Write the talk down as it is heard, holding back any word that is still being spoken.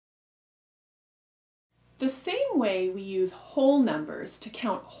The same way we use whole numbers to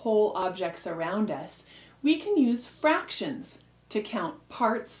count whole objects around us, we can use fractions to count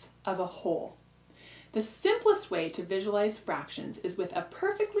parts of a whole. The simplest way to visualize fractions is with a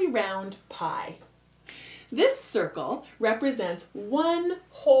perfectly round pie. This circle represents one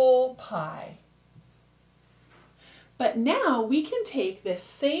whole pie. But now we can take this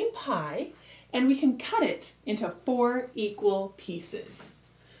same pie and we can cut it into 4 equal pieces.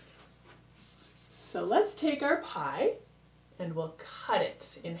 So let's take our pie and we'll cut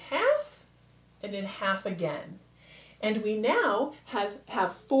it in half and in half again. And we now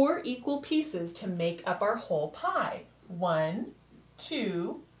have 4 equal pieces to make up our whole pie. 1,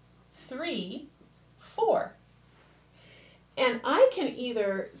 2, 3, 4. And I can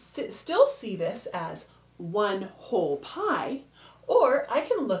either still see this as one whole pie, or I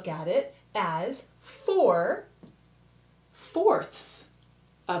can look at it as 4 fourths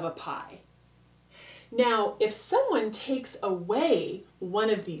of a pie. Now, if someone takes away one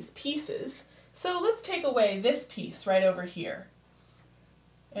of these pieces, so let's take away this piece right over here,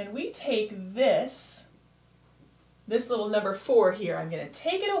 and we take this little number 4 here, I'm going to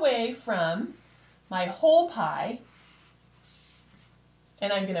take it away from my whole pie,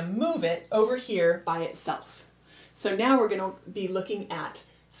 and I'm going to move it over here by itself. So now we're going to be looking at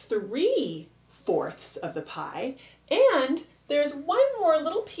 3 fourths of the pie, and there's one more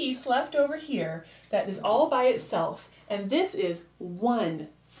little piece left over here that is all by itself, and this is 1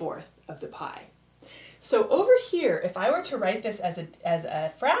 fourth of the pie. So over here, if I were to write this as a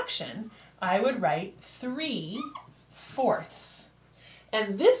fraction, I would write 3 fourths.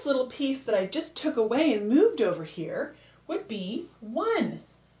 And this little piece that I just took away and moved over here would be 1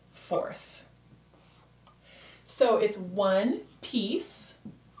 fourth. So it's 1 piece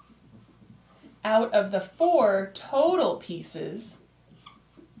out of the 4 total pieces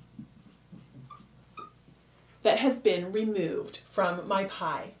that has been removed from my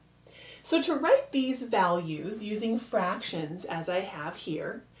pie. So to write these values using fractions as I have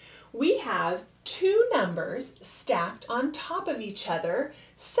here, we have 2 numbers stacked on top of each other,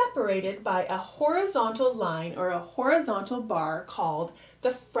 separated by a horizontal line or a horizontal bar called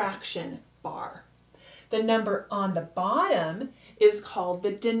the fraction bar. The number on the bottom is called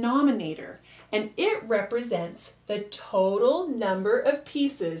the denominator, and it represents the total number of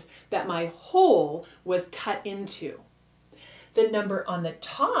pieces that my whole was cut into. The number on the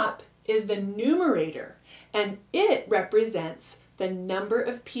top is the numerator, and it represents the number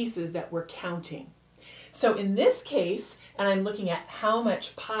of pieces that we're counting. So in this case, and I'm looking at how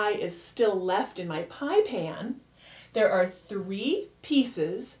much pie is still left in my pie pan, there are 3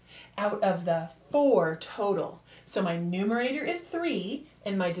 pieces out of the 4 total. So my numerator is 3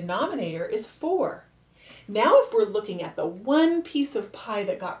 and my denominator is 4. Now if we're looking at the 1 piece of pie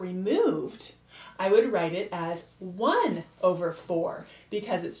that got removed, I would write it as 1 over 4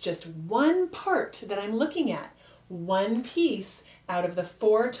 because it's just 1 part that I'm looking at. 1 piece out of the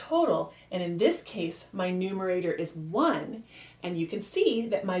 4 total, and in this case my numerator is 1, and you can see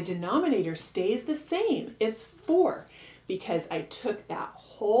that my denominator stays the same. It's 4 because I took that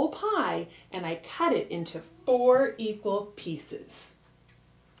whole pie and I cut it into 4 equal pieces.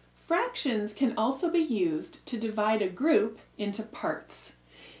 Fractions can also be used to divide a group into parts.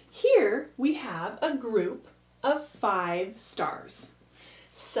 Here we have a group of 5 stars.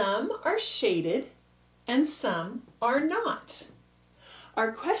 Some are shaded and some are not.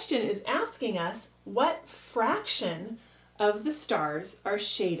 Our question is asking us what fraction of the stars are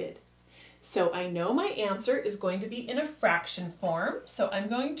shaded. So I know my answer is going to be in a fraction form, so I'm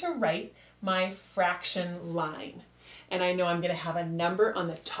going to write my fraction line. And I know I'm going to have a number on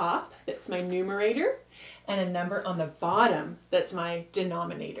the top, that's my numerator, and a number on the bottom, that's my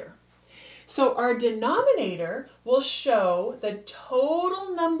denominator. So our denominator will show the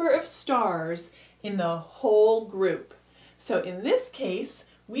total number of stars in the whole group. So in this case,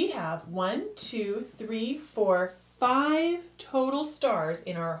 we have 1, 2, 3, 4, 5 total stars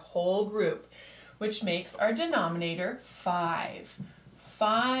in our whole group, which makes our denominator 5.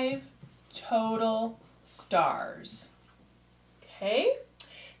 5 total stars. Okay,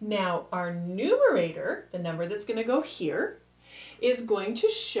 now our numerator, the number that's going to go here, is going to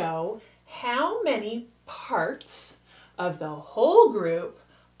show how many parts of the whole group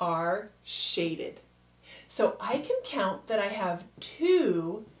are shaded. So I can count that I have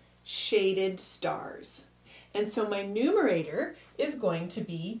 2 shaded stars. And so my numerator is going to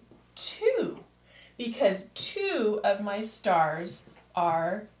be 2 because 2 of my stars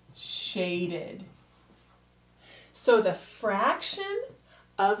are shaded. So the fraction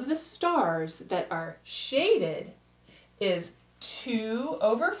of the stars that are shaded is 2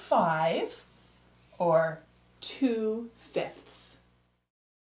 over 5, or 2/5.